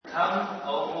Come,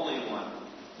 O Holy One,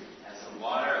 as the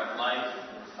water of life,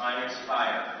 the refiner's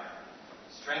fire.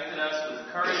 Strengthen us with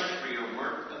courage for your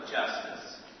work of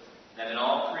justice, that in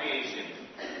all creation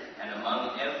and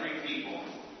among every people,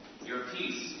 your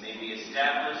peace may be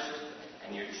established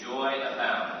and your joy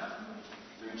abound.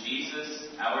 Through Jesus,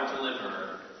 our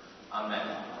deliverer.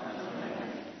 Amen.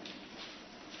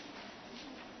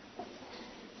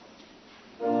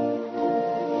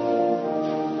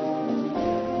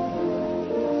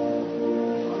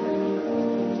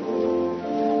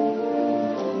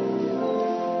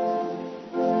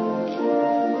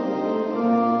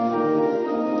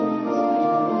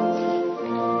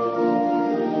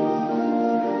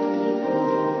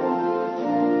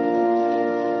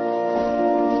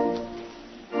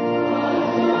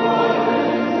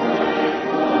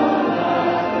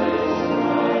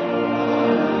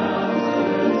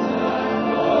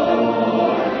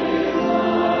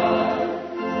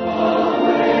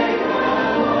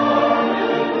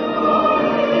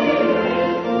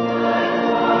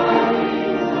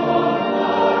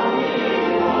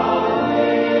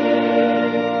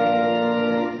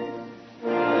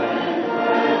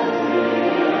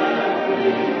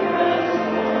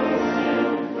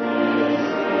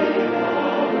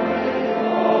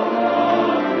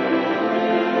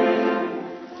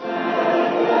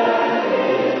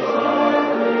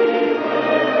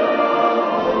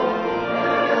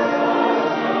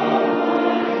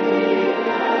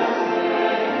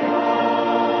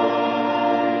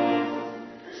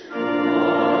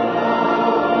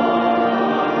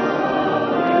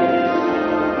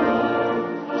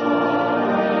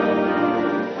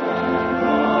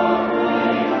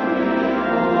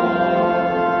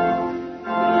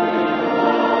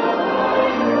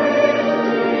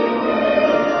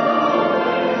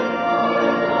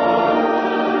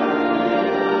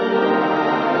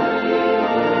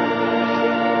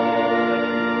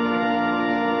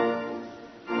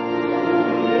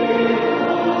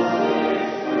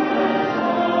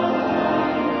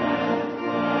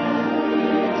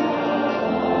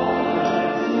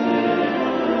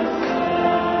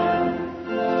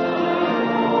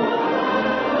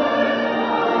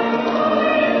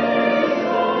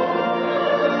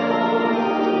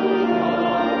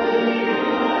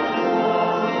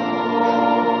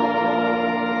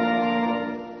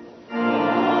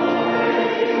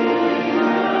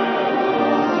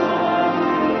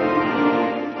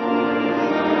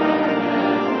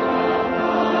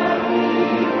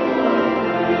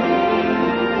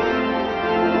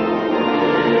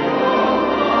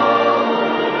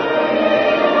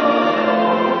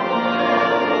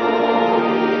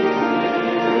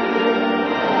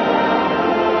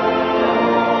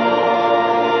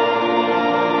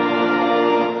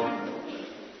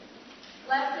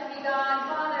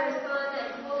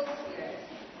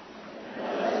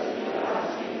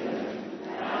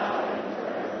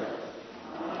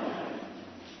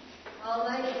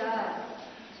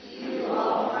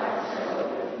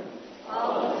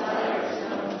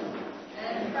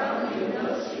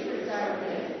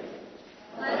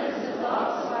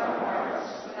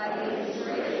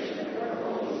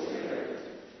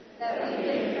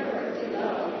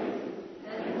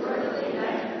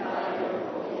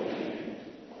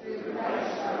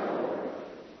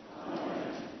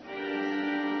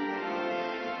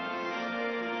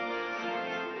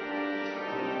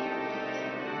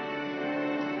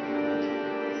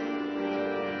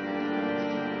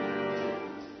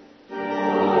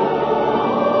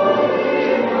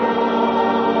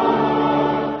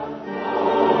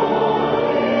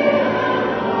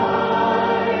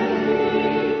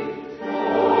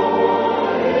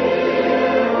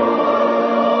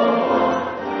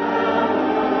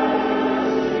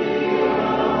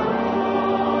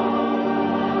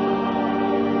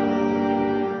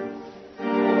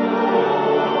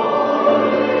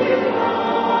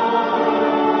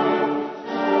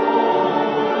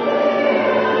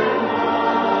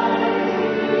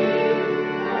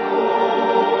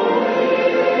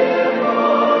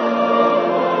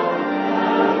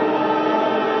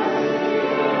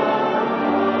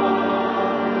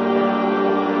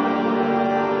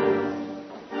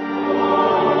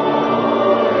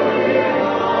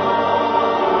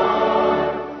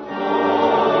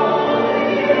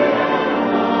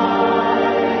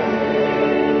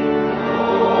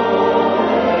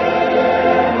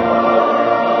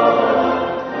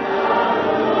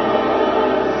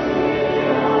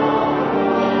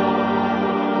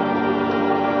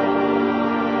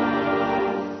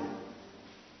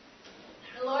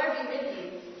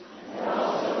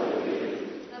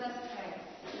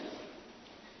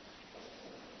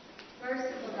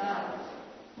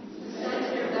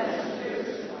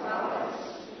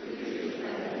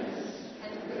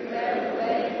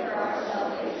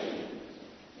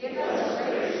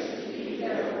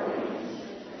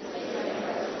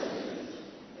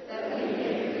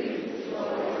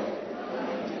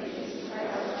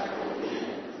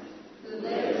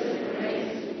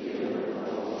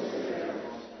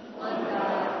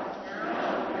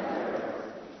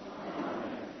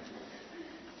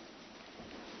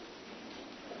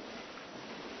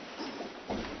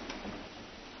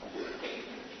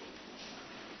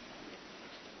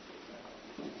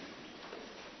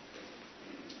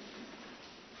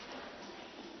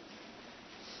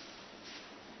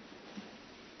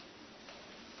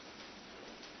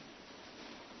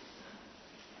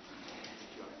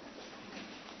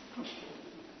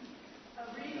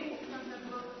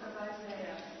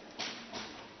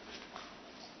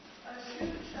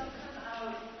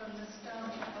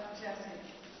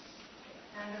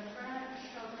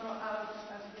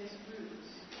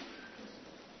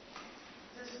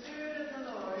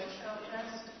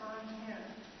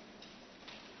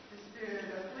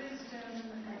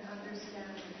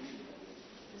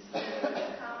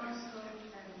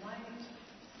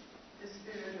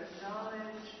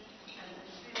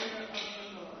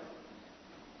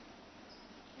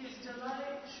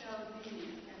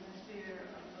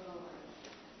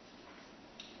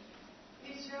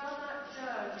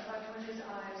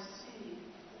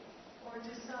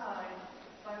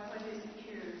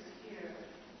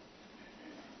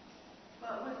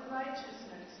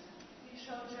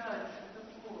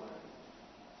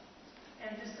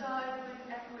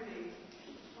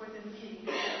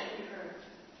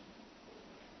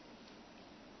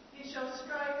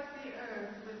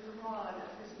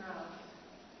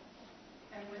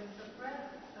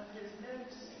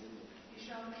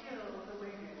 shall kill the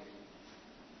wicked.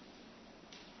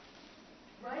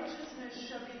 Righteousness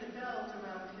shall be the belt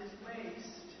around his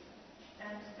waist,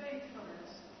 and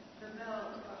faithfulness the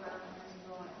belt around his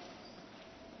loins.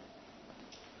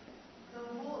 The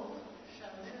wolf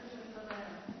shall live with the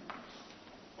lamb,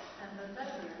 and the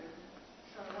leopard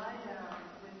shall lie down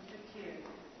with the kid.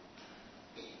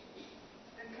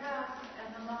 The calf and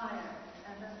the lion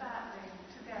and the fatling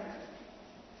together,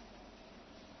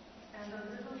 and the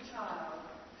little child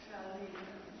shall lead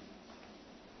them.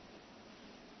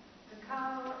 The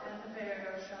cow and the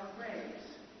bear shall graze.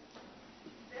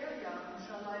 Their young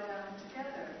shall lie down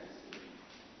together,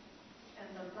 and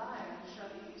the lion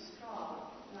shall eat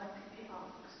straw like the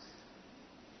ox.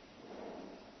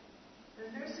 The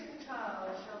nursing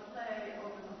child shall play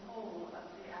over the hole of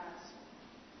the asp,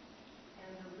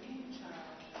 and the weaned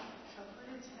child shall put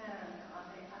its hand on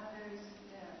the adder's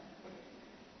den.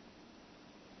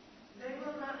 They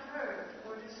will not hurt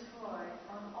or destroy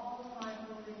on all my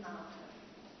holy mountain.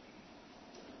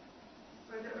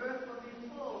 For the earth will be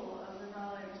full of the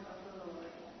knowledge of the Lord,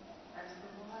 as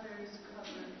the waters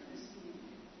cover the sea.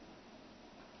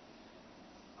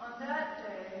 On that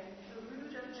day, the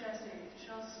root of Jesse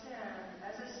shall stand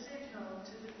as a signal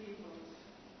to the peoples.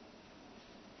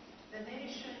 The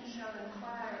nation shall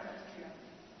inquire of him,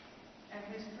 and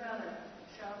his dwelling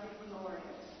shall be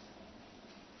glorious.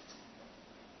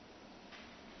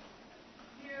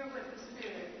 Hear what the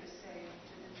Spirit is saying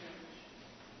to the church.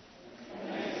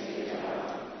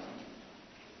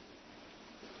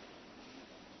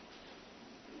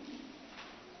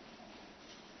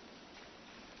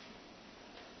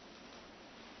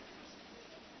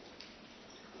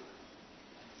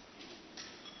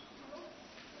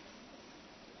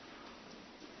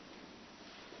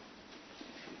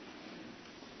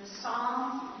 The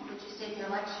psalm, which is in your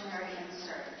lectionary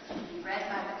insert, will be read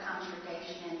by the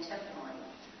congregation antiphonally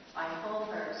by whole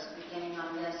verse beginning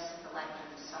on this, the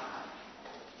lectern side.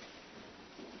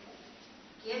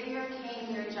 Give your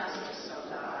king your justice, O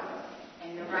God,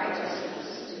 and your righteousness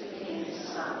to the king's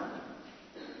son.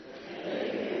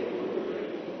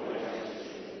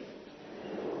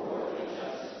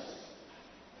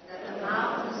 That the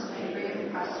mountains may bring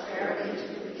prosperity to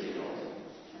the people,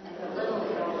 and the little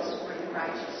hills bring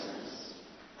righteousness.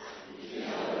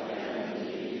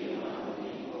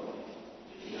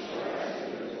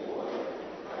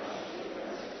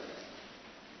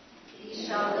 He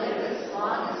shall live as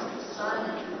long as the sun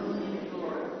and the moon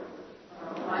endure,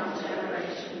 from one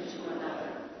generation to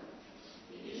another.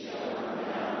 He shall come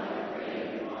down like rain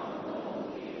upon the whole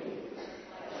field,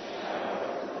 like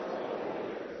showers over the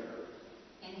earth.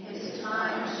 In his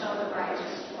time shall the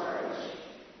righteous flourish.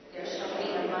 There shall be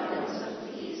abundance of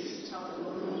peace till the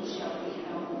moon shall be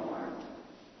no more.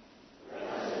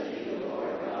 Blessed be the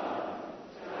Lord God,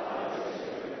 God of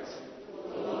Israel, who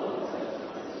alone has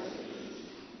peace.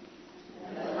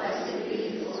 And blessed be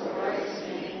his glorious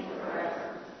name forever.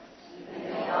 And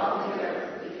may all the earth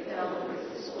be filled with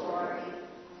his glory.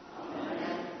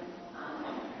 Amen.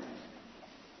 Amen.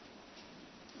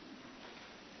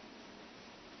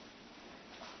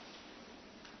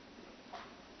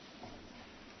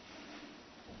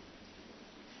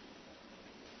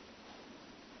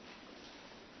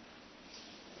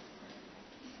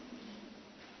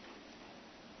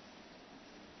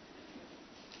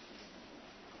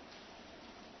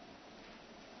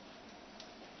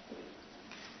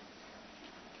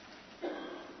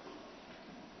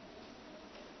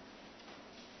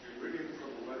 A reading from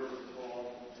the letter of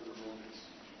Paul to the Romans.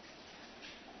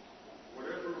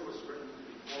 Whatever was written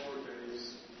in former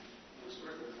days was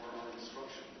written for our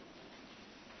instruction,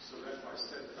 so that by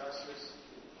steadfastness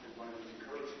and by the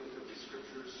encouragement of the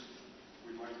Scriptures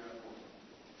we might have hope.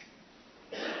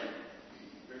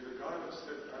 May the God of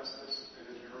steadfastness and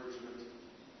encouragement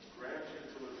grant you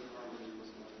to live in harmony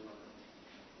with one another,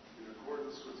 in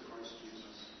accordance with Christ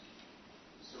Jesus,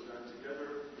 so that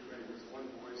together you may with one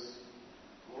voice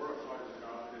glorify the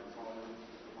God and Father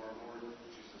of our Lord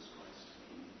Jesus Christ.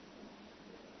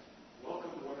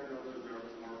 Welcome one another,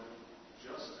 therefore,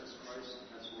 just as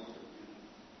Christ has welcomed you,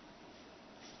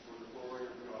 for the glory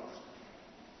of God.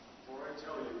 For I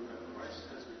tell you that Christ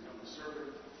has become a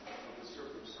servant of the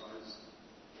circumcised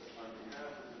on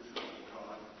behalf of the truth of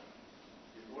God,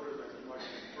 in order that he might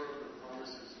confirm the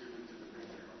promises given to the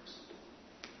patriarchs,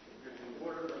 and in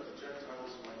order that the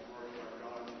Gentiles might glorify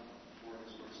God for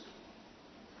his mercy.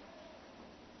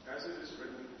 As it is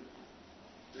written,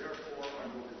 therefore I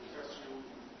will confess you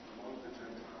among the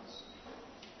Gentiles,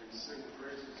 and sing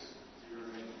praises to your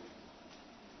name.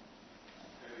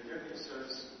 And again he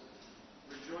says,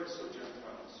 rejoice, O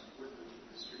Gentiles, with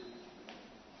his people.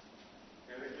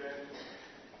 And again,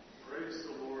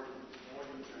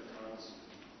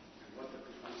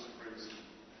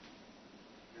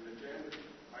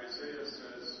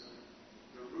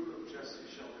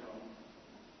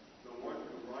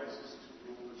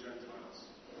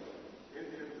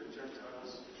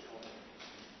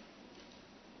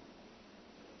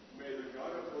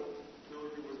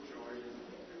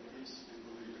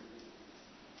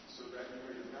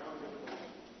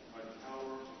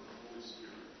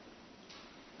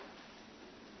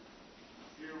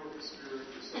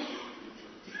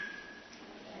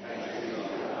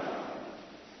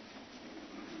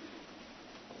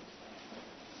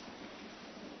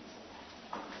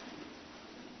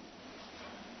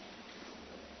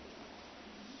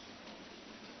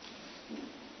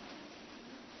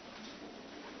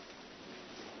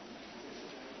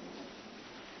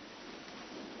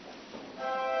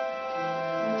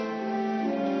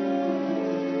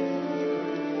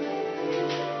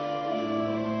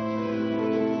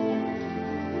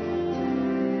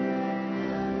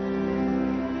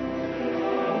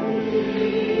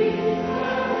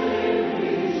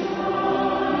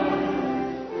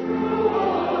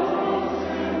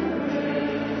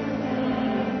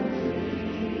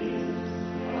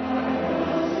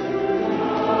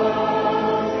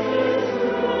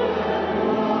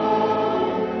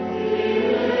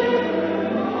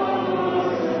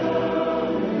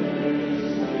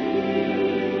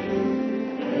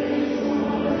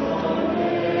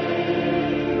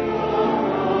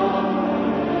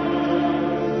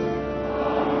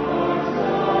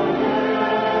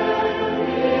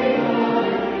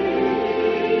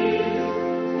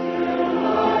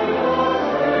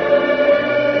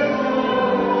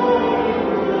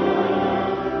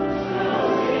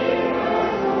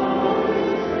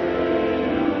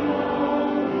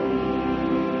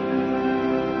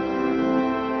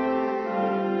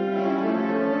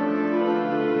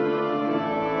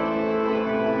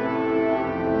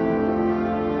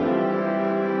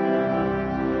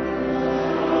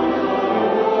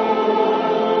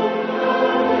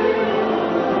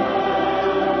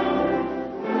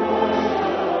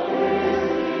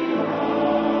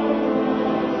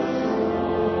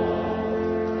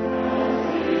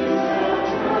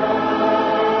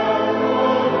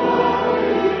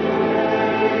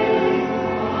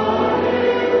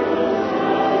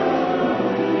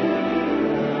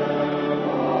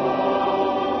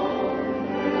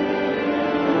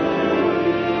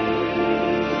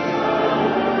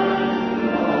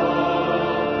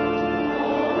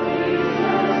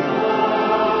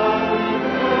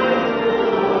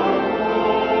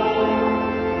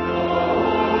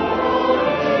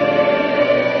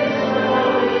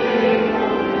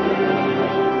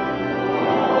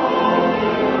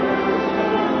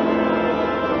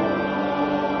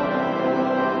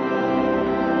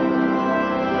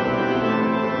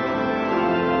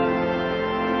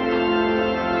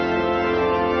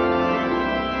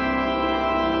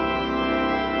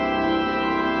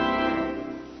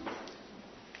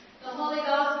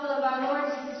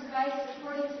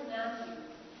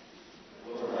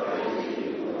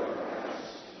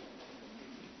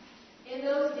 In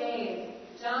those days,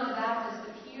 John the Baptist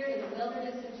appeared in the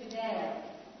wilderness of Judea,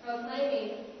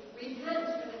 proclaiming, "Repent,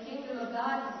 for the kingdom of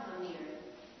God has come near."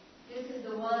 This is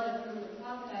the one of whom the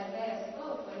prophet Isaiah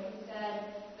spoke when he said,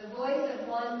 "The voice of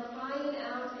one crying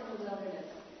out in the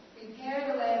wilderness,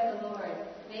 prepare the way of the Lord,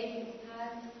 make his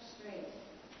paths straight."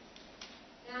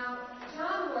 Now,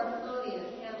 John wore clothing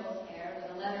of camel's hair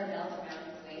with a leather belt around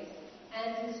his waist,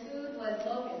 and his food was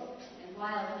locusts and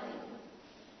wild honey.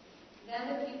 Then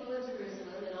the people of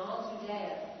Jerusalem and all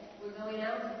Judea were going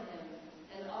out to him,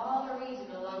 and all the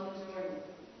region along the Jordan,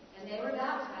 and they were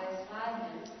baptized by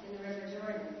him in the river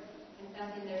Jordan,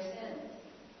 confessing their sins.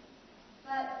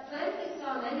 But when he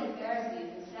saw many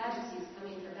Pharisees and Sadducees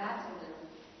coming for baptism,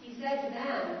 he said to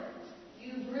them,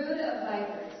 "You brood of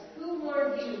vipers, who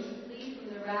warned you to flee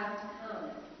from the wrath to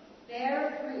come?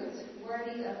 Bear fruits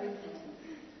worthy of repentance.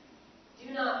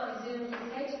 Do not presume to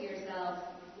say to yourselves,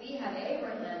 'We have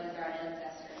Abraham as our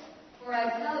ancestor.' For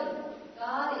I tell you,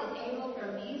 God is able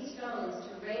from these stones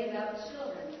to raise up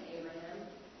children to Abraham.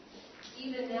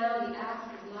 Even now the axe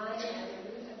is lying at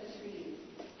the root of the trees.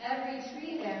 Every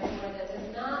tree, therefore, that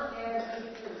does not bear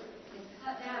good fruit is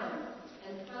cut down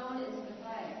and thrown into the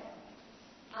fire.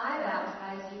 I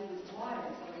baptize you with water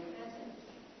for repentance,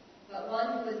 but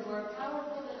one who is more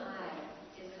powerful than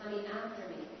I is coming after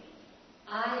me.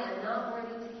 I am not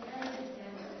worthy to carry his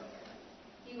sandals.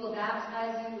 He will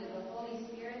baptize you with the Holy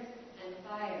Spirit and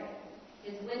fire.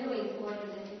 His winnowing fork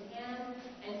is in his hand,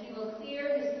 and he will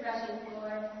clear his threshing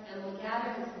floor and will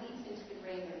gather his wheat into the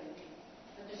granary.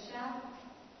 But the chaff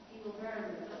he will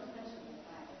burn with unquenchable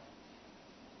fire."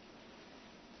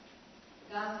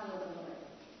 The Gospel of the Lord.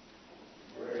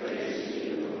 Praise to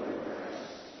you, Lord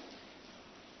Christ.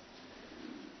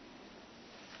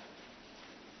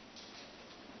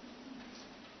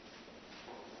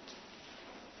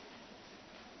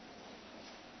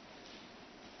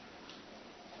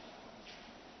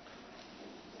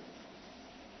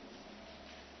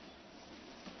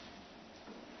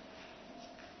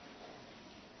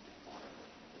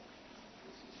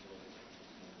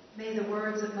 May the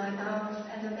words of my mouth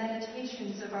and the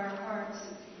meditations of our hearts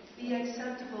be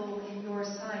acceptable in your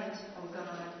sight, O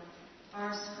God,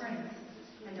 our strength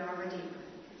and our Redeemer.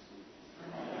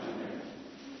 Amen.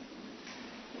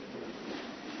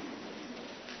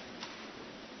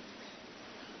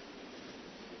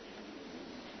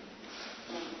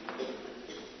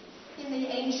 In the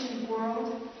ancient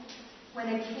world,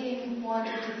 when a king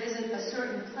wanted to visit a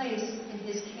certain place in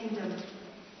his kingdom,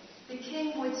 the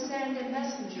king would send a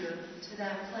messenger to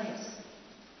that place.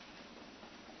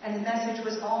 And the message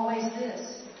was always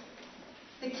this: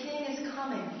 "The king is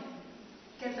coming.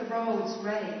 Get the roads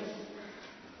ready."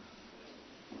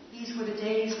 These were the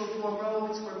days before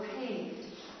roads were paved.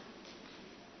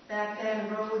 Back then,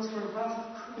 roads were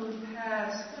rough, crude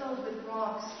paths filled with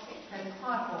rocks and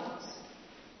potholes.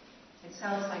 It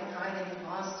sounds like driving in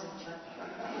Boston,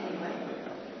 but anyway.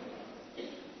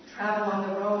 Travel on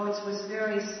the roads was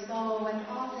very slow and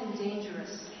often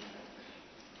dangerous.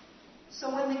 So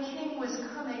when the king was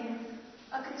coming,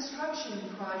 a construction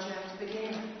project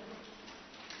began.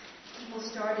 People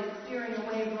started clearing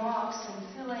away rocks and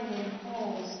filling in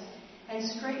holes and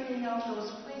straightening out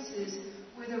those places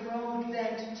where the road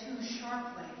bent too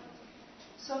sharply,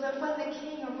 so that when the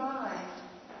king arrived,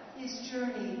 his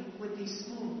journey would be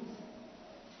smooth.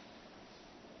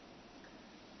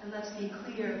 And let's be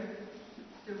clear,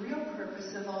 the real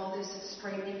purpose of all this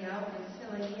straightening out and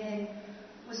filling in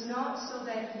was not so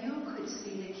that you could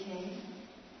see the king,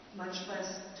 much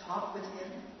less talk with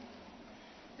him.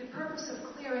 The purpose of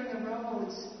clearing the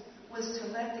roads was to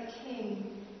let the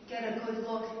king get a good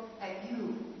look at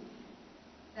you.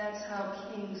 That's how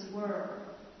kings were.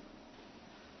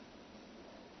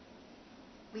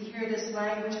 We hear this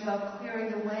language about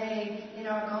clearing the way in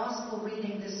our gospel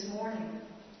reading this morning.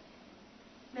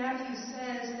 Matthew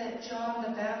says that John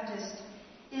the Baptist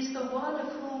is the one of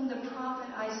whom the prophet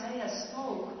Isaiah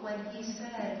spoke when he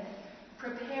said,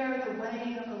 "Prepare the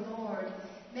way of the Lord,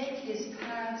 make his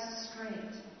paths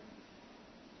straight."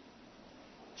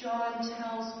 John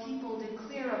tells people to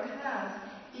clear a path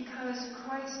because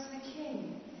Christ the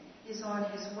King is on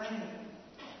his way.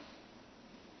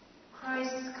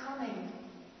 Christ's coming,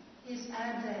 his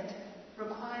advent,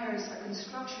 requires a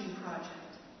construction project.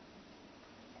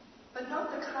 But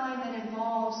not the kind that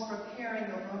involves repairing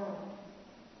a road.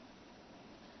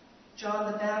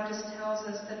 John the Baptist tells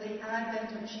us that the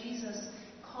advent of Jesus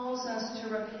calls us to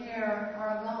repair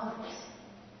our lives.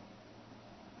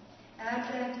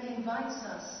 Advent invites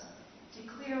us to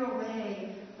clear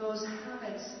away those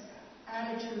habits,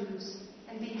 attitudes,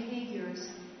 and behaviors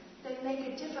that make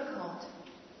it difficult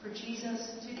for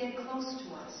Jesus to get close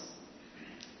to us.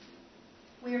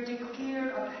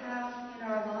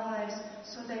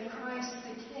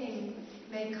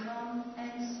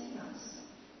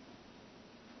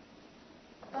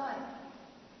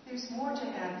 there's more to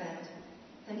Advent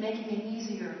than making it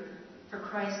easier for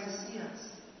Christ to see us.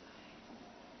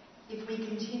 If we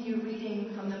continue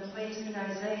reading from the place in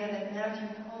Isaiah that Matthew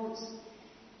quotes,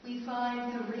 we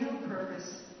find the real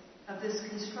purpose of this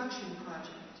construction project.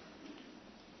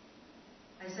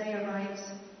 Isaiah writes,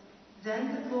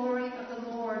 "Then the glory of the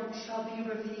Lord shall be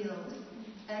revealed,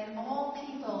 and all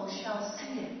people shall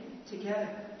see it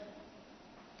together."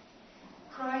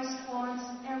 Christ wants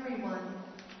everyone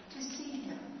to see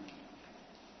him.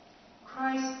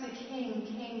 Christ the King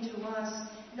came to us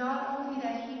not only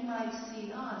that he might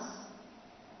see us,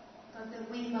 but that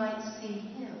we might see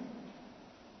him.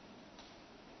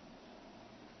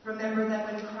 Remember that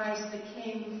when Christ the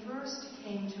King first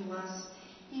came to us,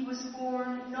 he was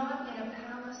born not in a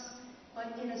palace,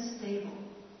 but in a stable.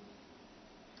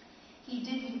 He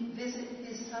didn't visit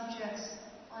his subjects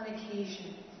on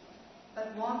occasion,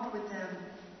 but walked with them,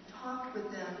 talked with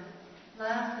them,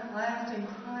 laughed and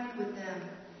cried with them,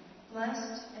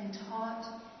 blessed and taught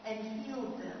and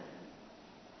healed them.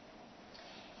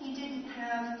 He didn't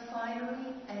have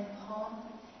finery and pomp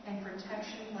and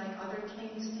protection like other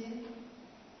kings did.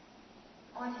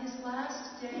 On his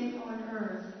last day on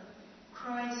earth,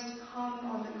 Christ hung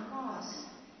on the cross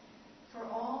for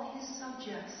all his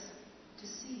subjects to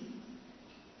see.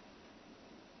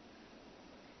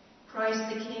 Christ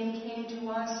the King came to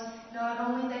us not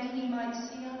only that he might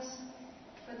see us,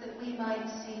 but that we might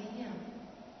see him.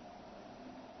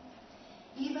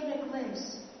 Even a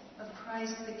glimpse of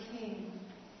Christ the King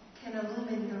can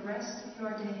illumine the rest of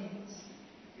your days.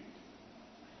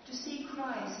 To see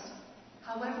Christ,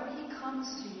 however he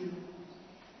comes to you,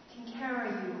 can carry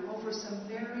you over some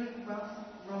very rough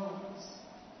roads.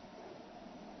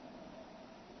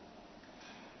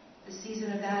 The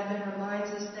season of Advent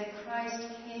reminds us that Christ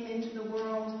came into the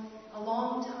world a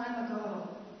long time ago,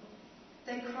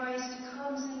 that Christ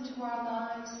comes into our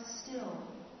lives still,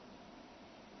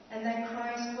 and that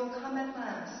Christ will come at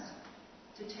last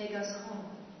to take us home.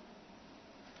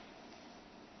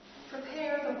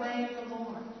 Prepare the way of the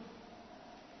Lord.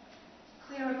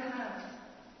 Clear a path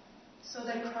so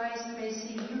that Christ may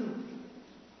see you,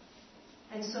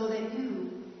 and so that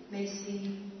you may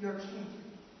see your King.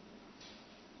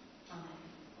 Amen.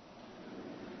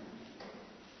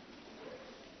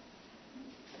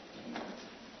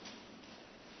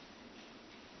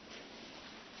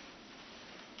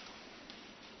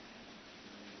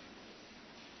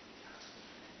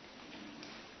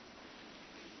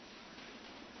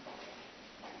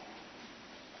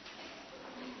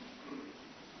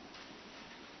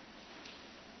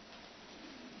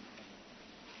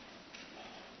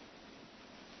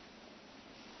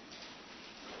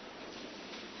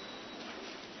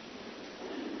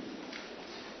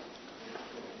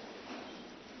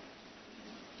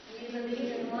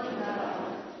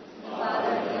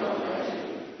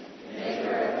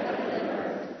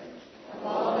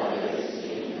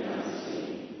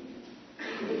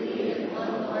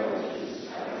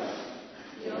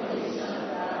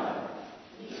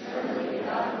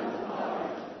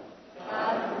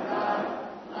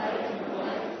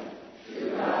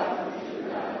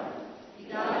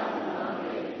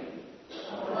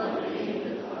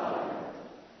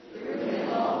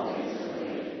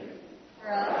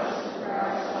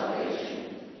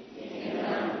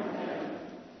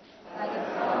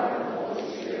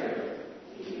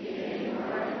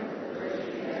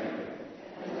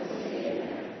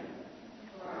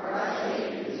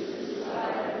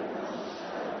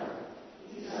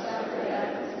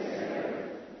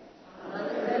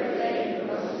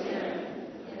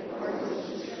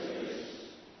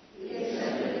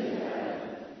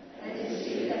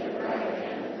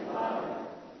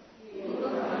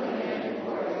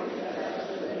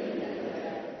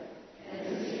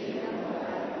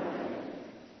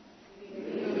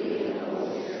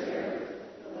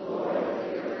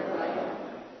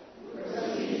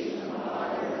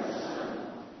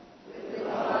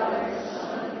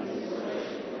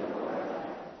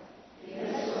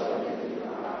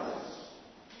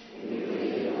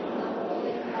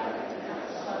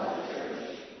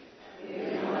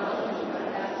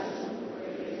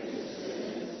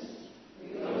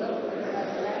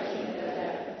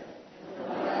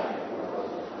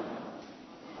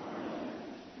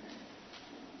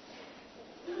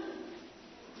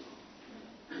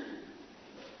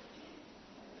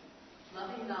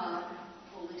 Loving God,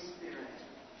 Holy Spirit,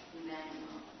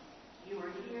 Emmanuel, you are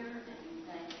here and we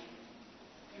thank you.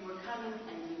 You are coming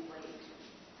and we wait.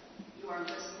 You are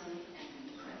listening and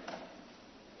we pray.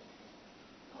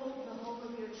 Hold the whole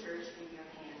of your church in your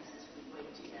hands as we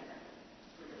wait together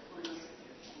for the fullness of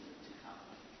your kingdom to come.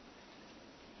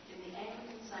 In the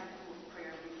Anglican cycle of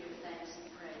prayer, we give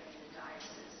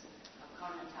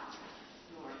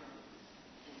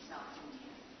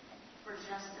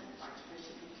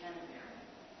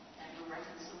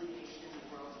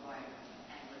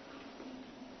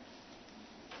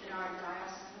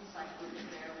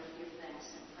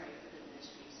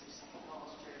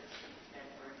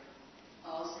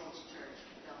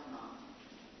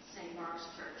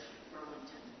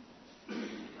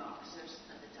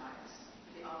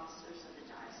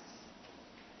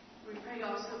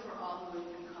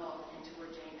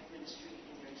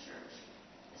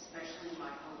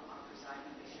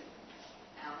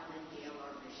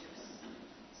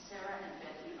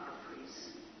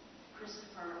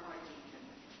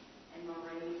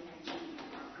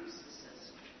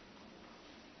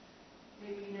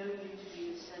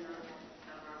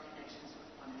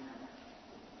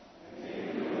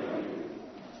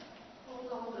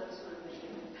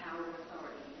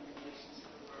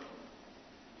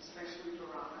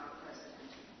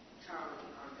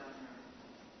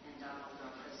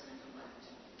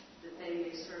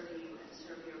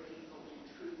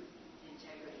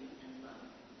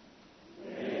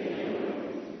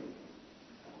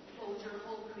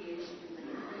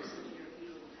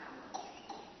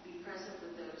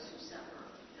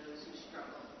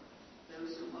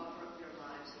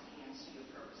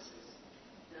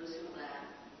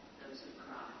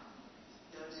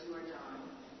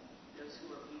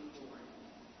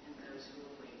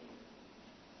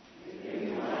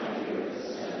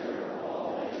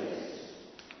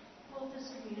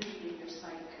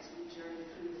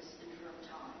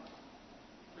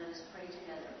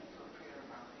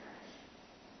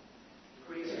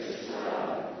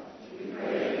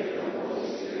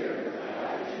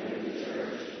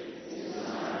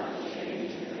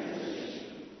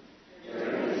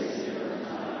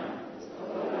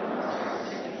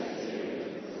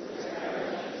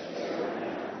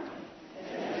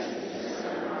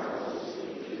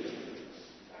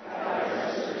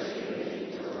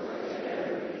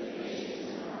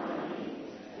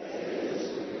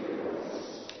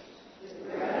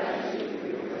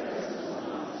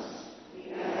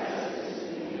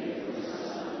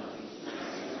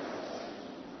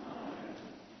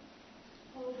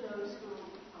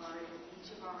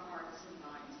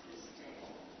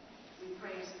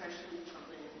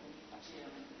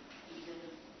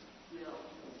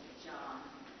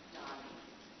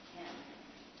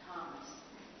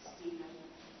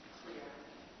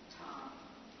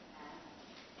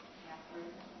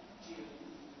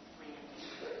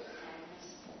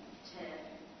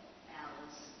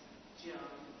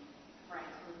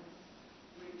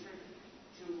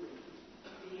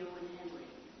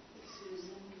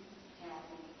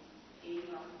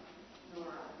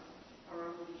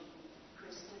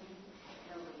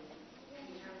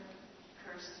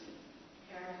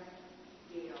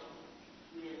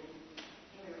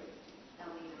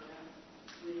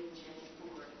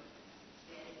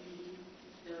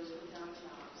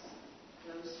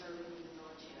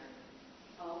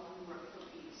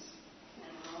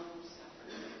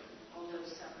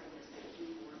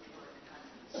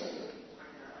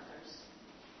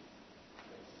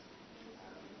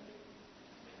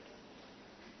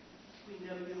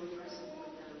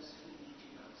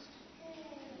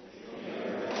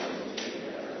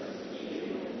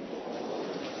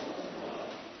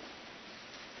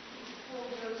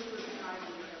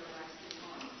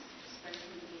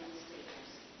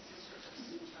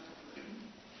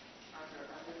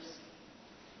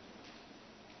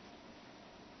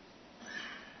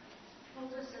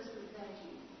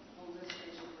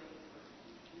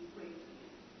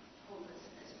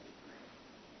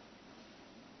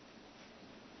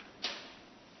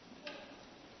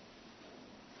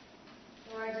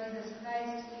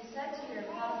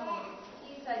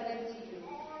you,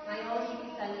 my own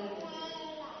peace I leave with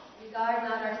you. Regard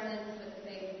not our sins, but the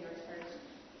faith of your church,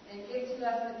 and give to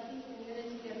us the peace and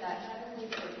unity of that heavenly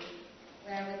church,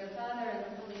 where with the Father and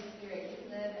the Holy Spirit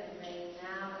you live and reign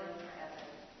now and forever.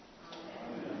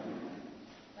 Amen.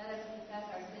 Let us confess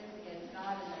our sins against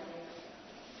God and our neighbor.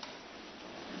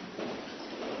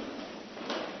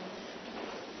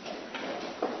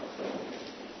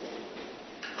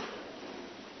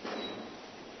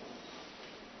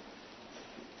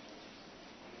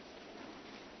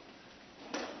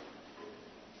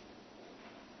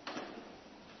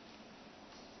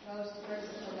 Most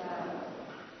merciful God,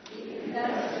 we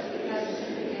confess that we have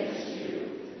sinned against you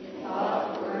in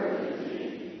thought, word, and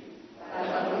deed, by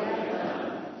what we have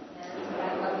done and by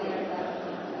what we have left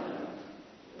undone.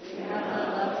 We have not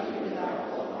loved you with our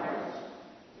whole heart.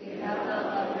 We have not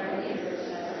loved our neighbors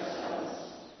as ourselves.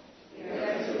 We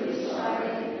are truly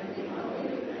sorry and we humbly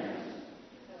repent.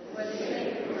 For the sake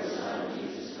of your Son,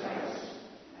 Jesus Christ,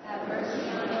 have mercy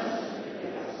on us and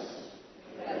forgive us,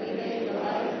 that we may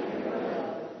delight in your will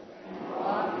and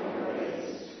walk in your ways,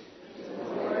 to the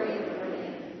glory of your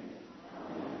name.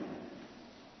 Amen.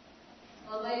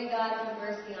 Almighty God, have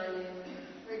mercy on you.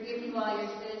 Forgive you all your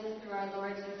sins through our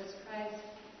Lord Jesus Christ.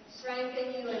 Strengthen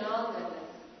you in all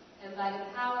goodness, and by the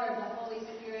power of the Holy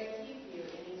Spirit, keep you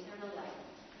in eternal life.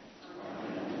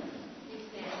 Amen. Please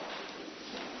stand.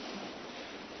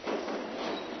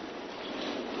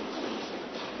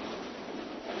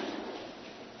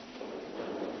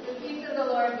 The peace of the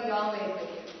Lord be always with you.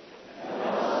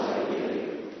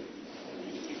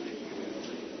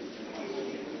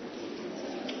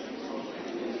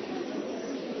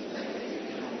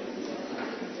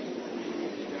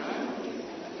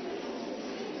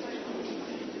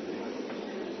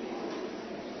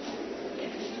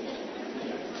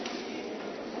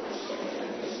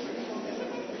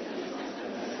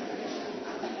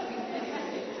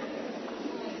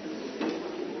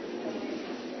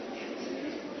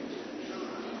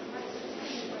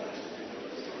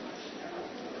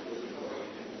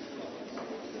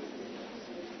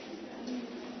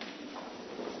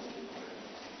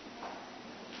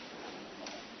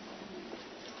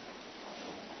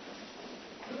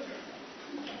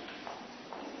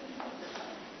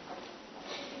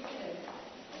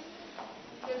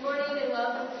 Good morning and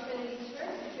welcome to Trinity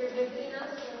Church. If you're visiting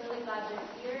us, we're really glad you're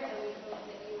here, and we hope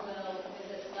that you will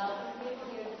visit the welcome table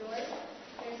near the doors.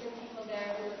 There's some people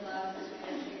there who would love to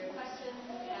answer your questions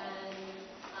and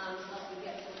help you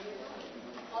get to where you're going.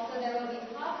 Also, there will be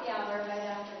coffee hour right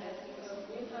after this. So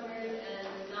newcomers and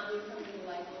not newcomers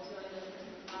alike will join us for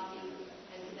some coffee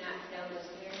and snacks down the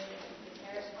stairs in the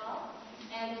parish hall.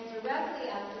 And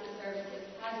directly after the service is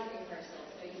pageant rehearsal,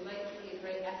 so you might see a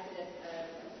great exodus of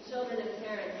children and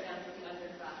parents down to the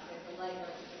undercross. There's a light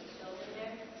lunch for the children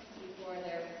there before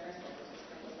their rehearsal, which is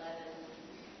from 11:15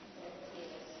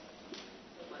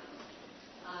 to 1.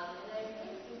 And I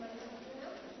think you might have to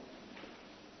know.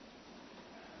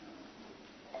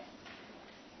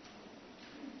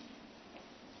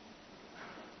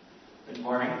 Good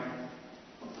morning.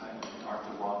 I'm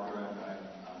Arthur Walker, and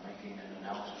I'm making an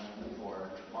announcement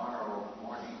for tomorrow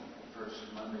morning, first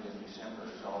Monday in December,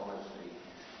 is always the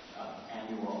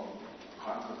annual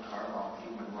Concord Carlisle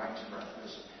Human Rights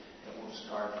Breakfast. It will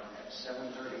start at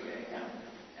 7:30 a.m.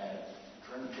 at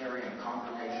Trinitarian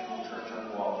Congregational Church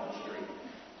on Walton Street.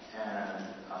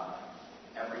 And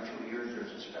every 2 years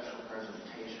there's a special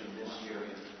presentation. This year,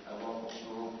 a local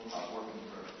group working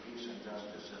for peace and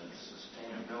justice and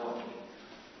sustainability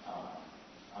on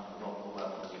a local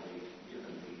level will be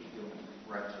given the Human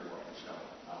Rights Award. So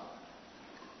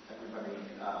everybody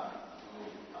who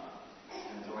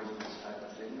enjoys this type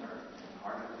of thing are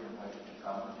heartily invited to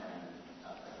come and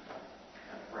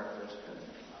have breakfast and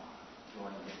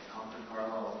join the Concord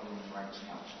Carlisle Human Rights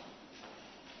Council.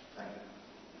 Thank you.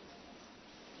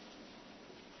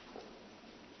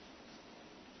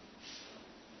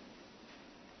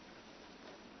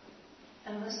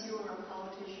 Unless you are a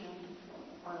politician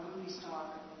or a movie star,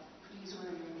 please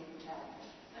wear your name tag.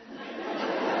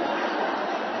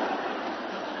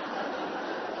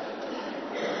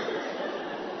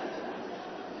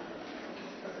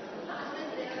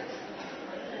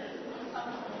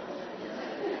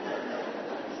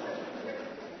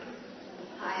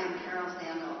 Hi, I'm Carol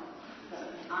Sandel.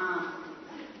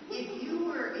 If you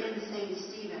were in St.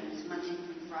 Stephen's Monday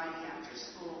through Friday after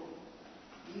school,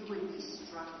 you would be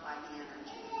struck by the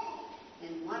energy.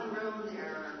 In one room,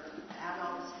 there are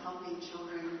adults helping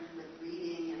children with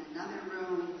reading. In another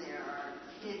room, there are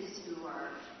kids who are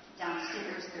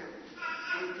downstairs. They're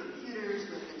with computers,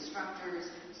 with instructors.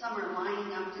 Some are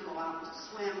lining up to go out to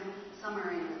swim. Some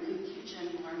are in the new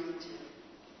kitchen learning to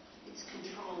It's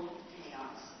controlled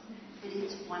chaos. But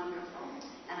it's wonderful.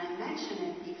 And I mention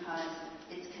it because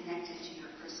it's connected to your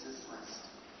Christmas list.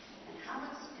 And how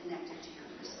it's connected to your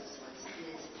Christmas list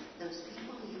is those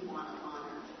people you want to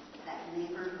honor, that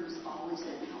neighbor who's always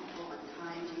been helpful and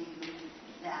kind to you,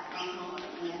 that uncle or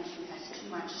aunt who has too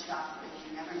much stuff that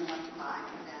you never know what to buy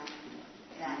for them,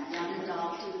 that young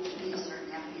adult, niece or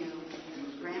nephew,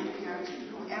 grandparents,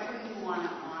 whoever you want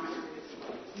to honor,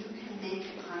 you can make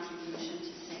a contribution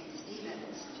to St.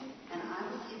 Stephen's. And I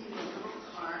will give you a little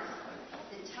card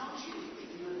that tells you that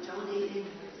you have donated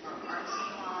for art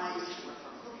supplies, or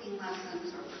for cooking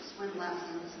lessons, or for swim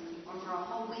lessons, or for a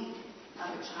whole week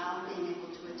of a child being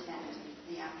able to attend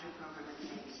the after program at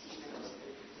St. Stephen's.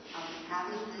 I'll be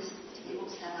having this table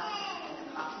set up in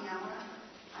the coffee hour.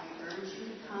 I urge you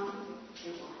to come.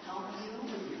 It will help you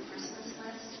with your Christmas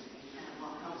list, and it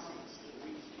will help St.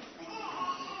 Stephen's. Thank you.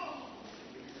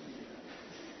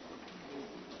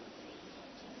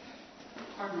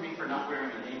 Pardon me for not wearing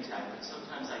a name tag, but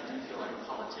sometimes I do feel like a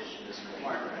politician is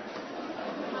required.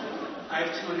 I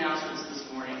have two announcements this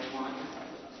morning. One,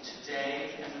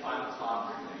 today at 5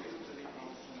 o'clock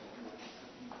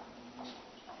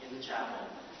in the chapel,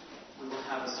 we will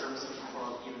have a service of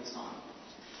choral evensong.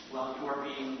 While you are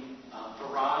being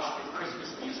barraged with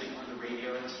Christmas music on the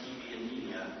radio and TV and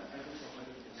media,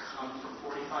 come for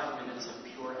 45 minutes of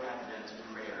pure Advent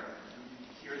prayer.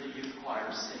 Hear the youth choir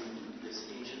sing this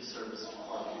ancient service of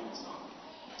choral evensong.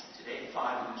 Today at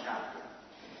 5 in the chapel.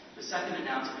 The second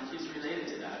announcement is related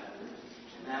to that,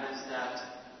 and that is that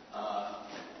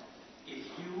if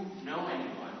you know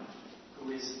anyone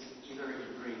who is either in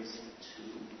grades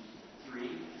 2,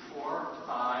 3, 4,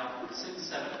 5, 6,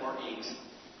 7, or 8,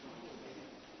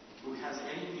 who has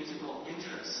any musical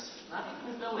interest, not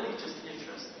even ability, just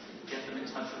interest, get them in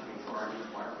touch with me for our new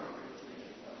choir program.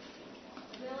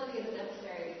 Ability is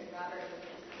necessary because Robert is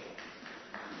necessary.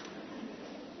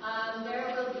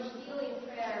 There will be healing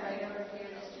prayer right over here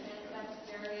in this transect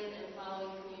during and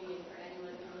following communion for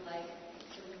anyone who would like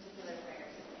some particular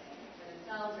prayers for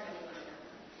themselves or anyone else.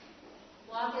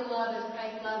 Walk in love as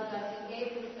Christ loves us and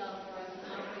gave himself for us, an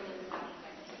offering and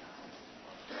sacrifice to God.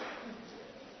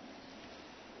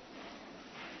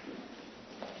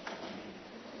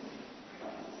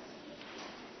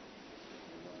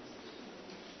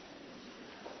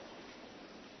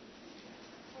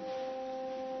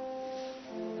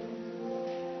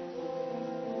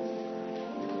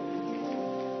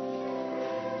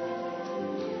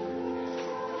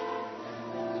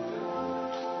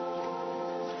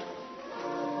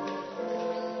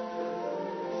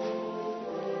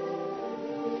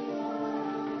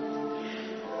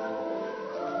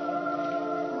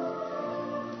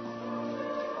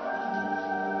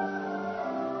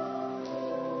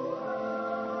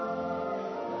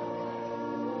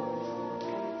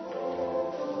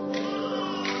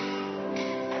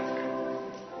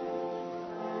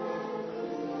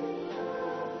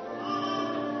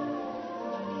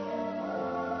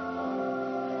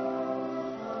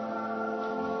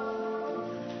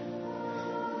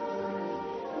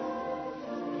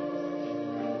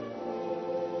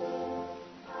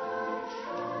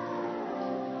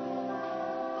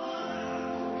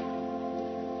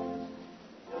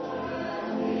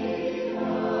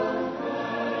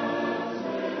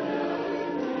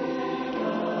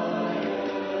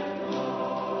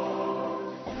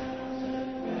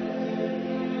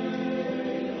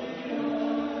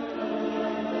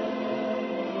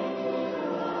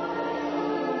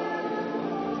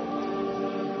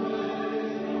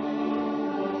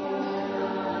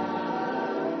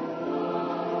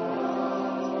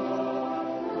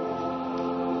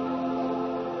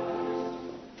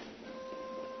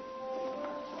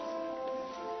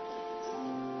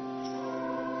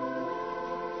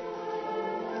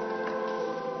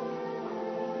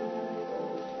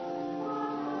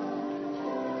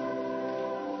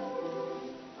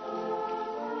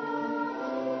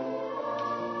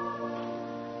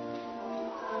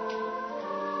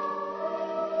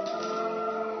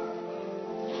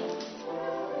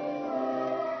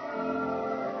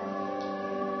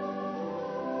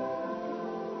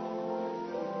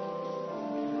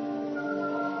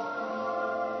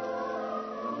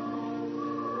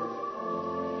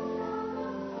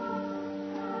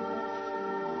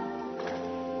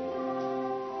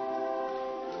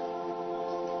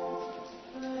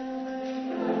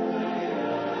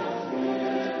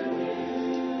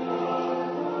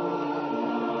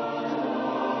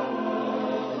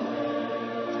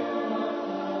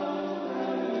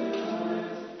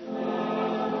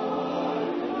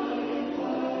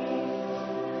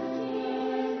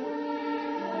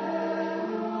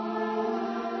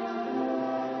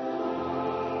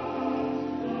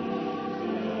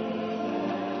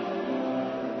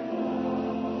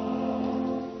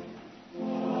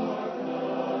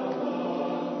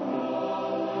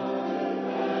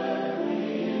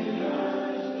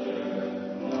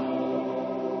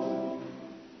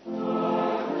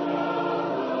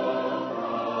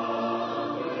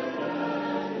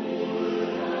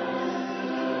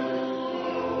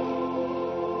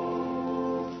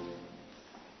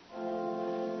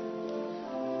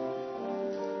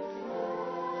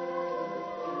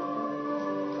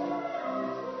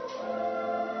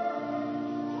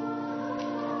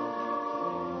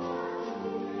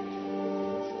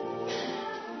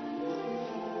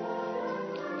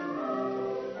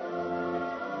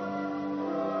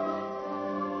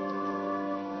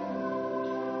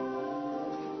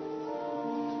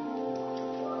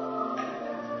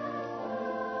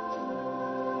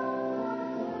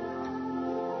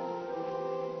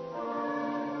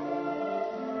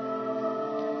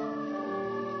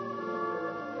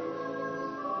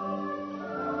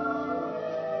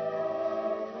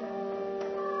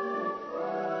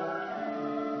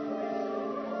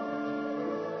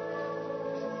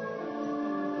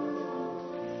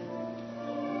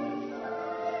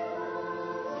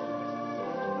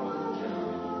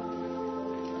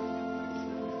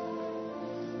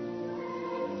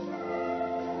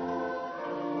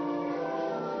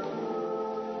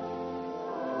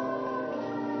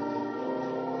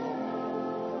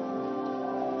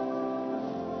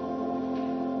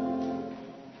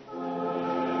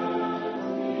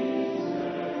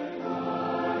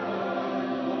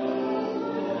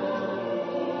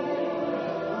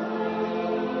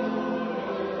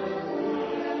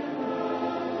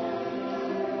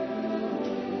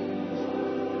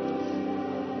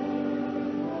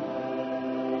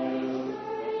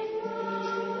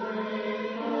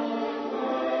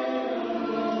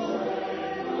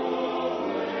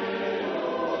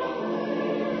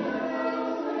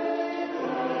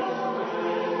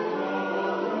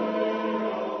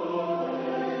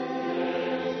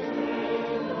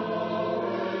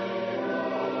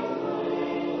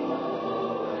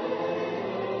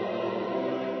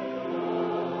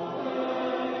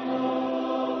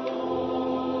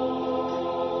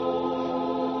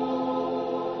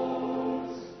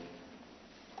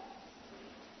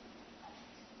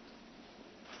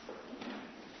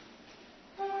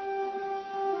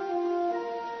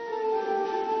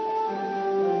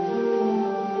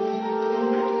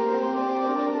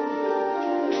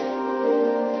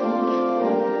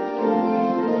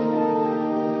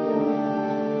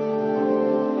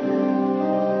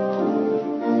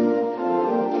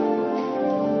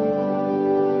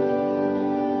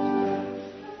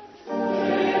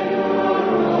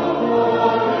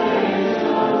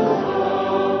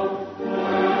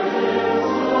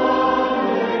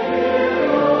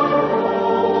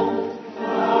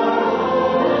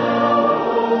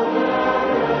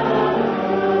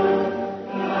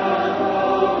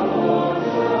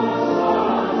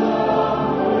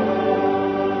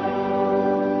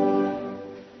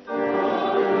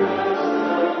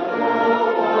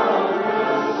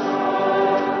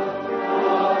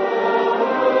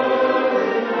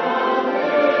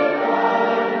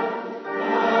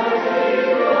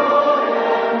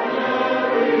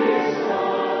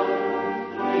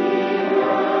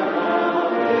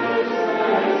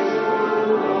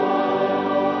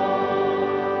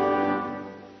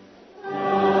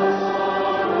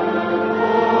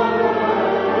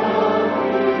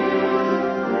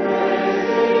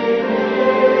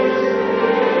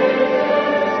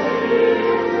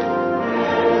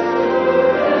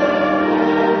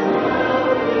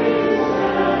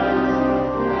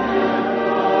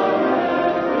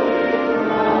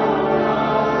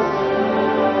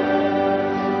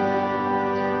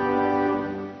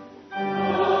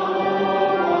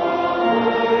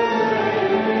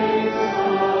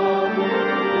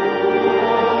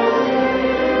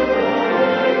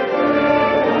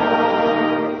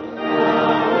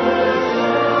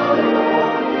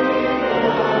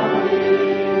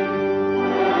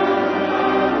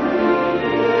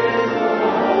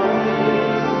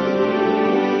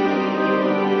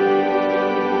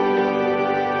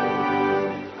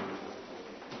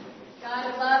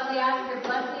 humbly ask your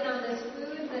blessing on this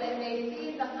food, that it may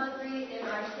feed the hungry in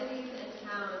our cities and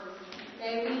towns.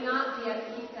 May we not be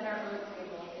at peace at our own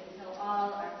table until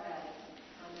all are fed.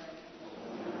 Amen.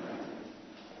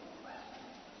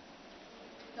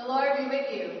 The Lord be with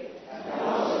you. And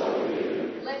also with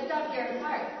you. Lift up your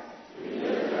hearts.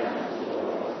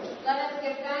 Let us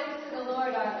give thanks to the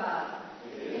Lord our God.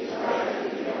 It is right to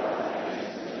give our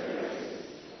thanks and praise.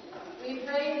 We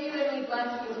praise you and we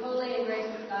bless you, holy and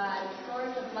gracious God,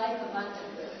 source of life abundant.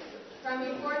 From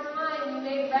before time you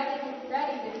made ready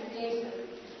the creation.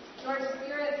 Your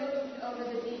spirit moved over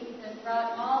the deep and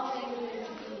brought all things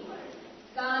into being.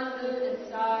 Sun, moon, and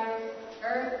stars,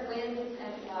 earth, winds,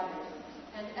 and waters,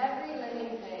 and every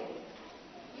living thing.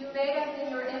 You made us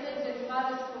in your image and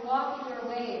taught us to walk in your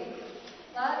ways.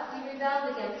 But we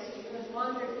rebelled against you and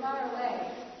wandered far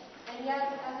away. And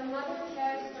yet, as a mother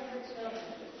cares for her children,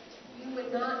 you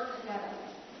would not forget us.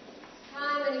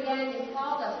 Time and again you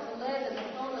called us to live in the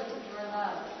fullness of your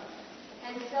love.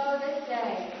 And so this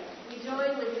day, we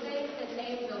join with saints and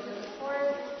angels in the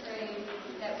chorus of praise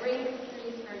that brings us to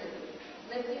eternity,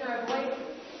 lifting our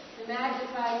voices to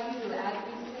magnify you as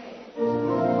we sing.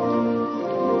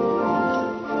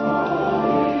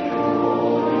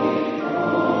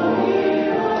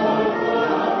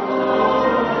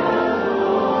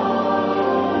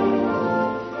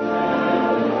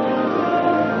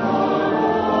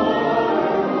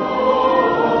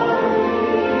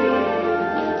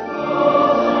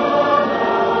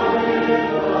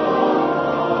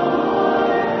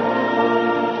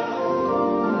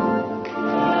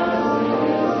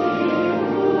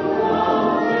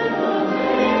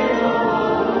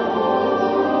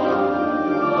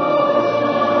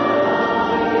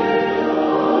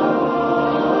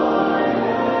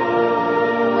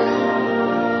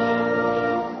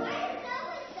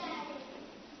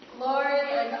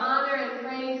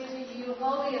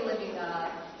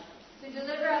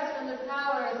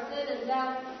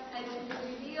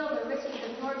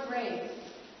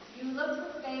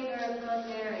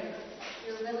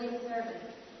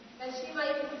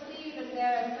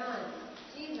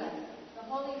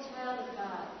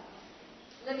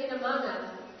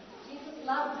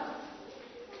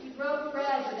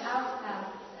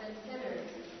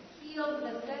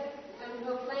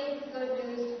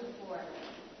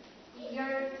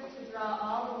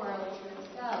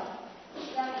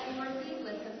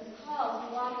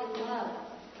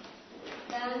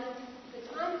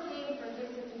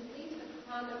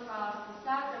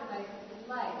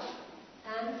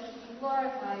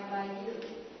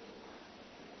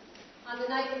 On the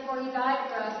night before he died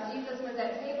for us, Jesus was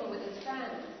at table with his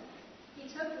friends. He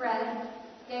took bread,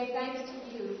 gave thanks to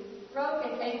you, broke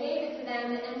it, and gave it to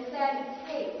them, and said,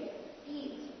 "Take,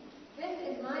 eat. This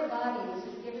is my body, which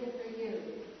is given for you.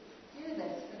 Do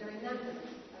this for the remembrance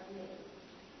of me."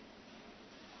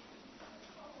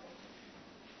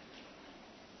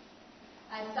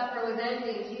 As supper was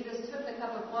ending, Jesus took the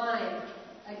cup of wine.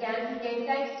 Again, he gave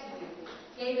thanks to you,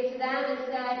 gave it to them, and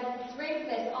said, "Drink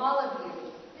this, all of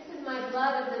you. This is my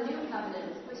blood of the new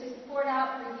covenant, which is poured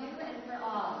out for you and for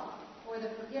all, for the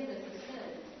forgiveness of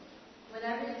sins.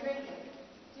 Whenever you drink it,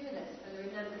 do this for the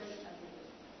remembrance of me."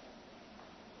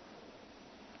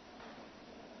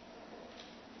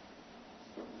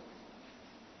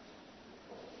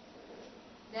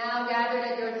 Now gathered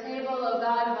at your table, O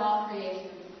God of all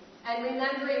creation, and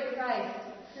remembering Christ,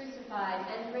 crucified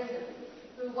and risen,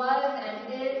 who was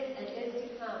and is to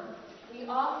come, we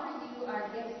offer you our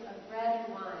gifts of bread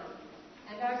and wine,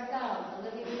 and ourselves a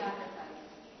living sacrifice.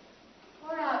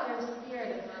 Pour out your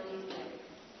Spirit upon these gifts,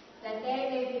 that they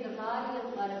may be the body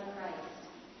and blood of Christ.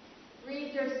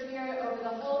 Breathe your Spirit over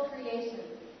the whole creation,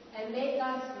 and make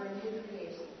us your new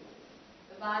creation,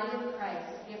 the body of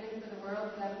Christ, given for the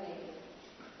world you have made.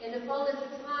 In the fullness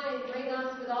of time, bring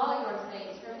us with all your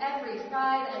saints from every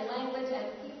tribe and language and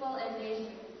people and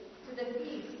nation to the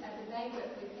feast at the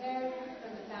banquet prepared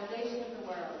from the foundation of the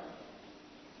world.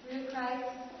 Through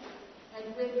Christ,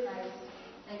 and with Christ,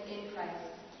 and in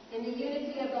Christ, in the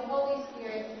unity of the Holy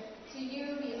Spirit, to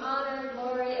you be honor,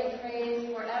 glory, and praise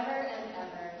forever and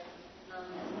ever.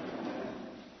 Amen.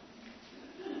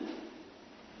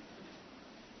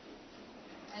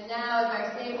 And now, as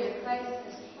our Savior Christ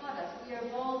has taught us, we are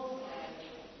bold to say,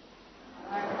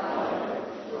 Our Father,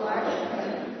 who art in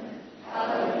heaven,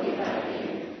 hallowed be thy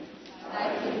name. Thy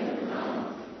kingdom come,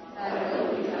 thy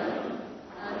will be done,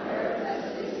 on earth as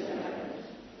it is in heaven.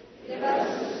 Give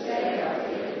us this day our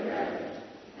daily bread,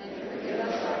 and forgive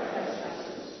us our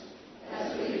trespasses, as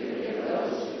we forgive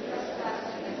those who trespass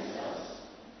against us.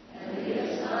 And lead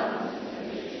us not into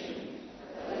temptation,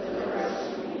 but deliver us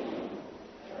from evil.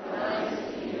 For thine is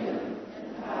the kingdom, and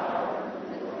the power,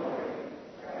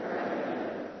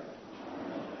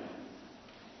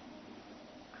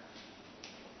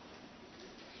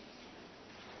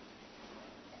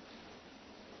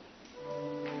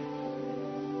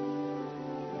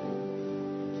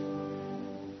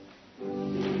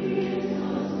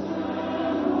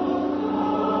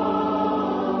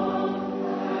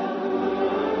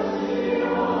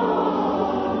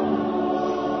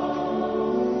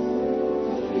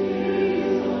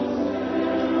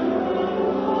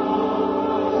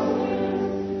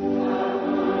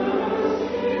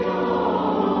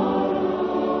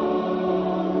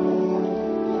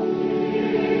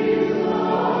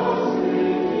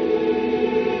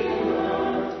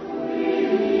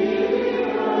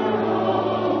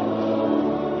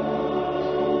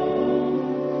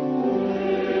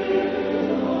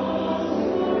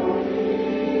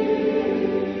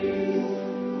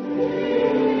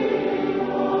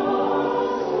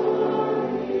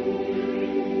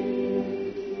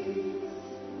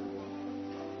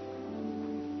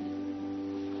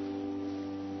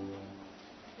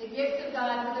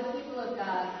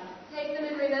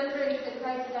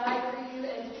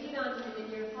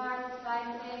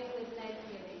 arrive today with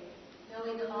thanksgiving,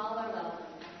 knowing that all are welcome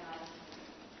by God.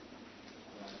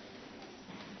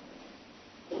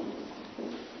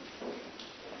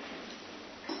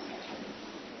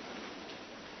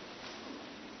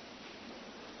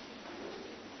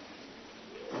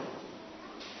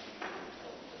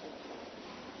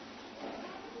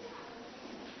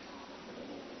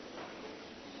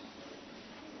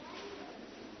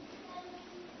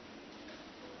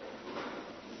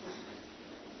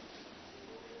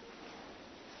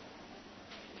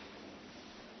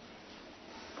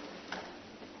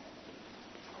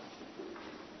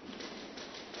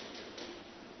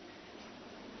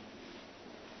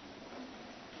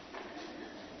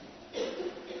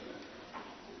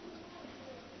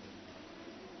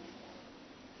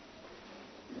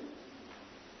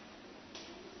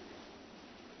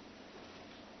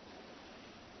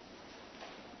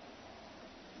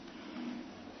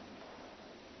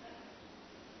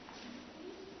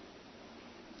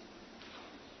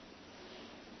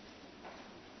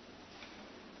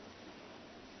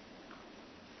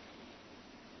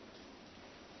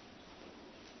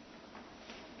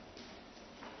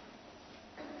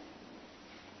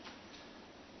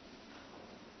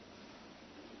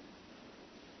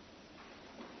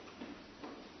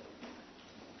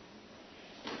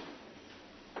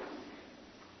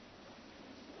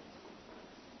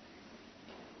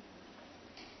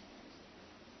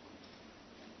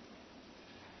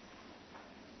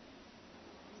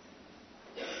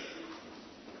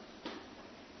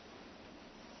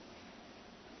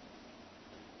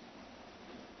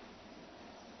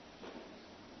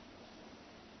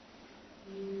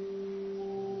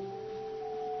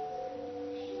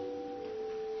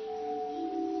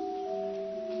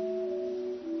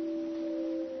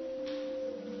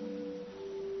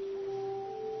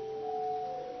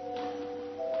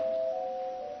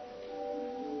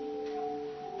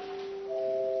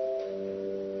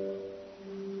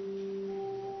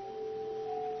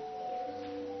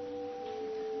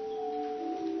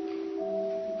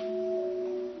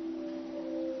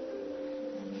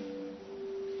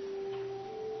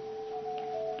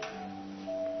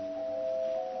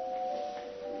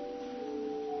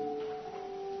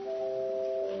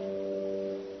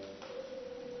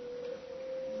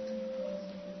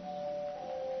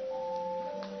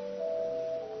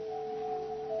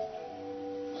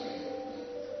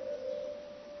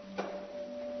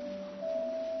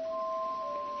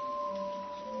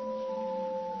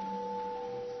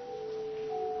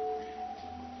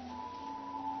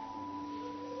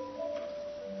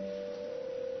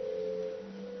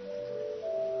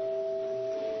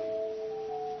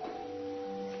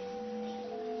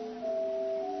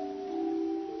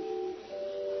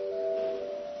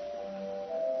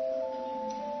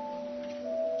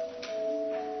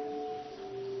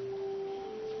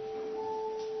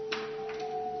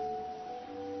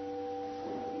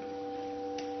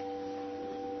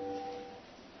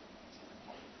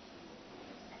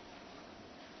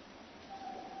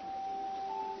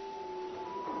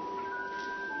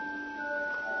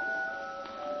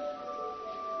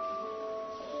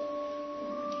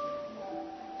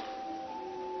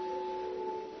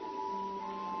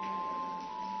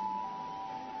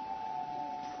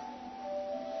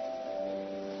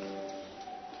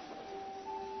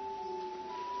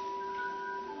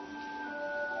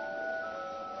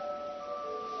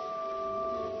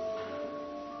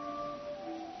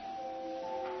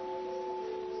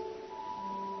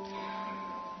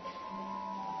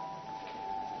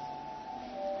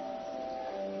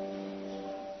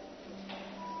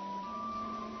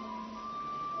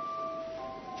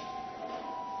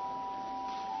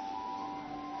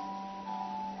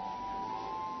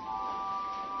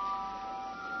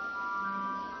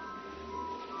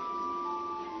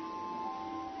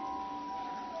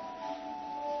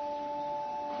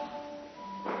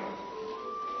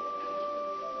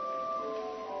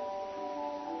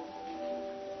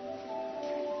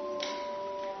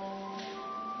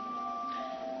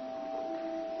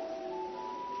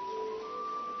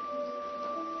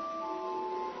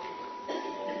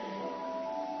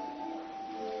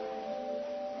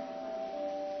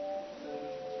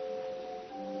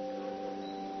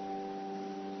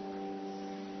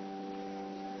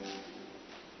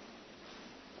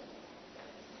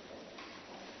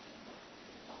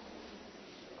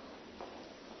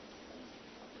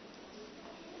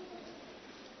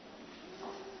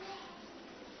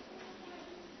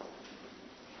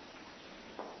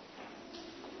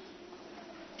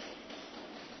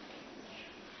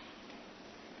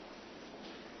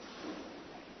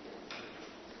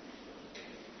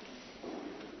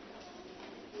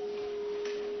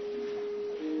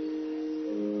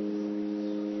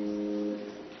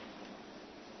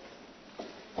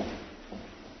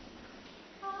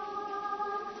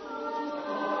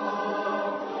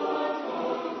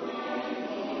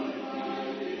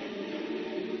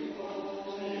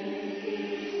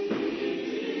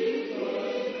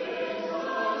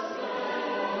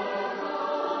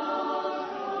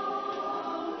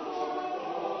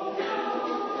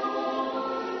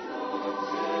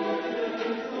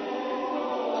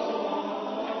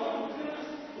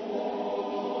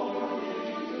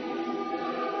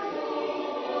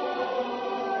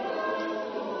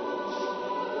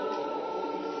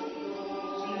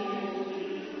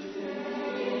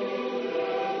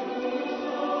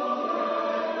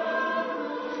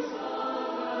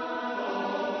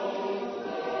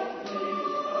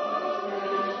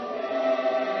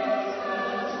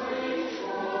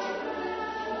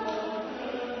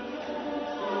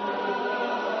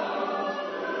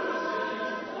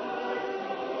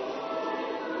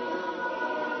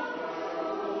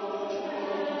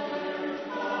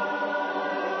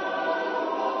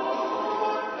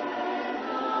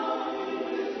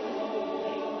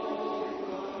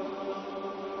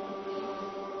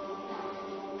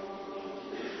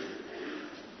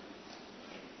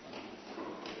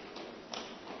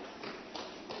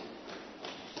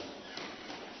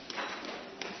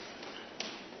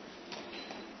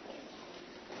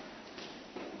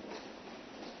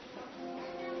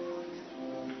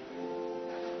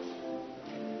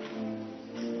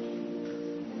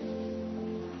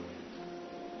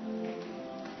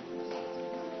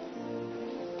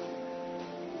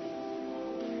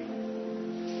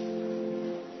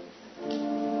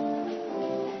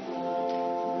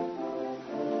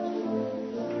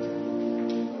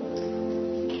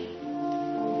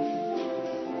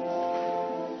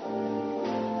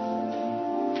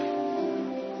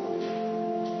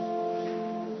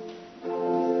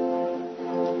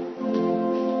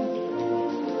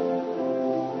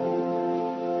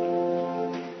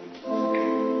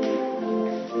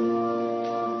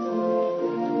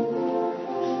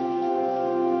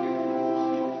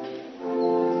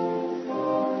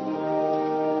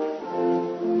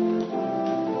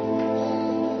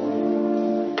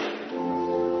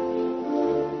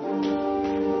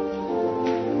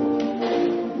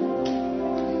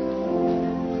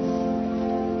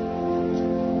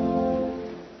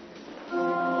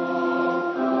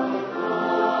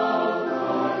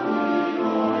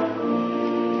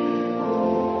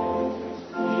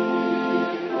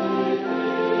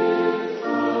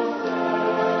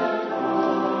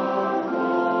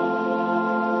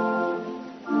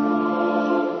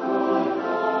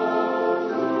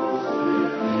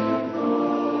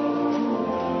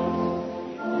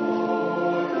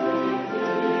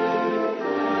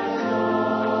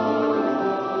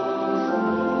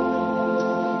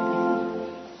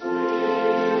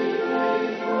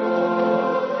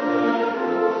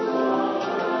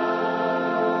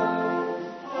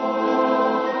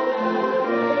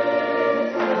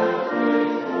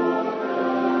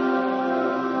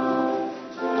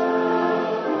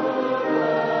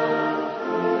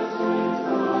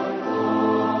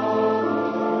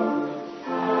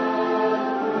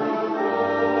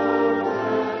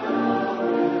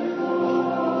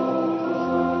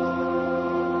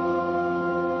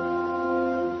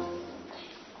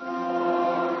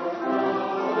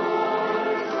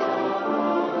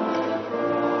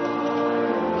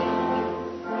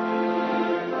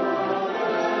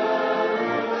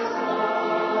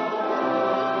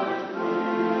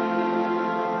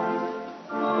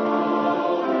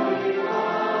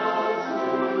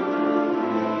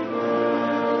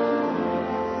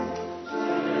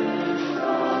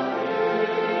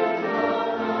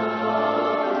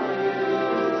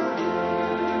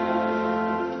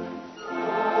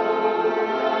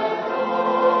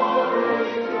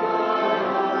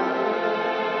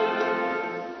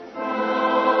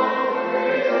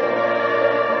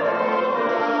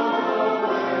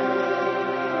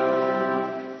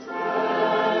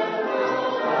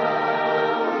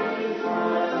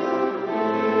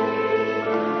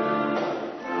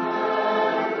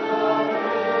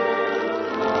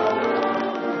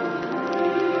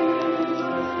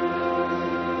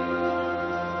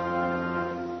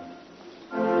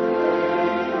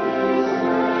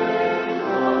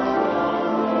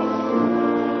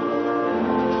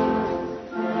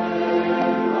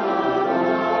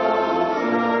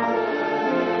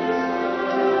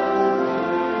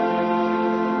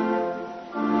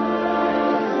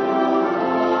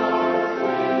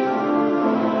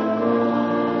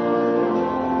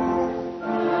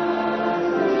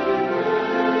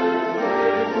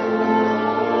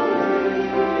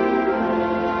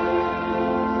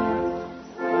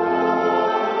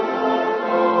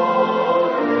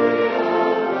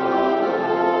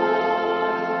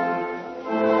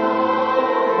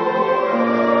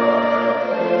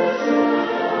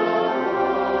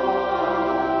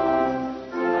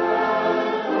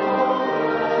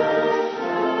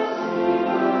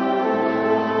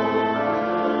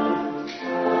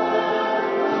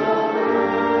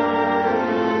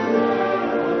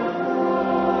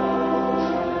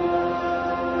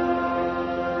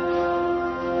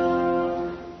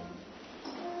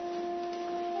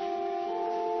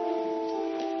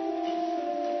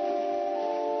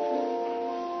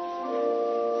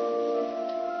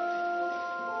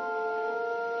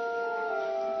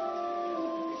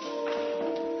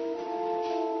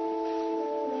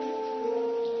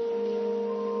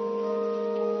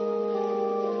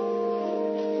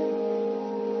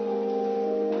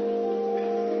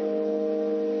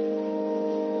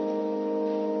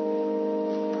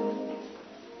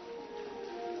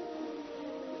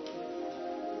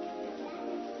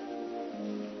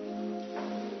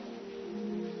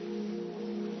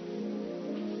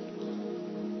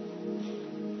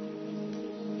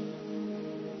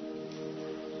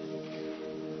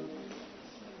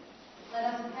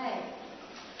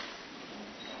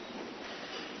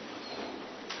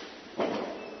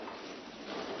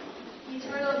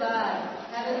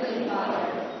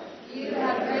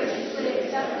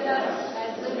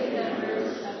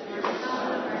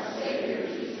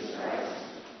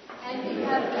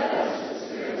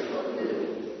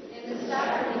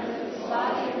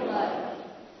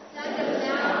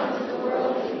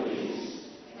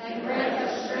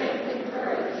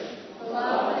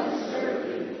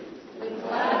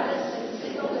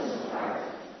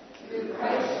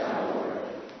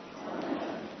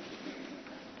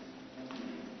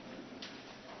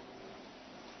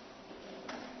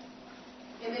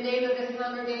 the name of this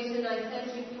congregation, I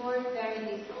send you forth bearing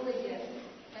these holy gifts,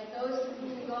 that those to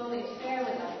whom we go may share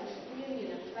with us in the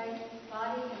communion of Christ's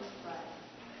body and blood.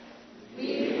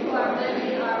 We who are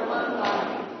many are one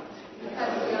body,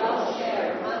 because we all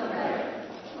share one bread,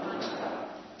 one cup.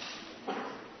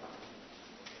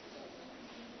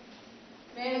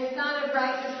 May the sun of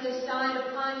righteousness shine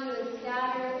upon you and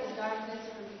scatter the darkness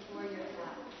from before your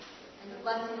path. And the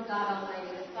blessing of God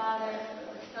Almighty, the Father,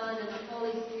 the Son, and the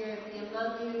Holy Spirit be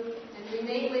among you and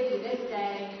remain with you this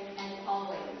day and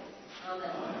always.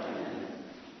 Amen.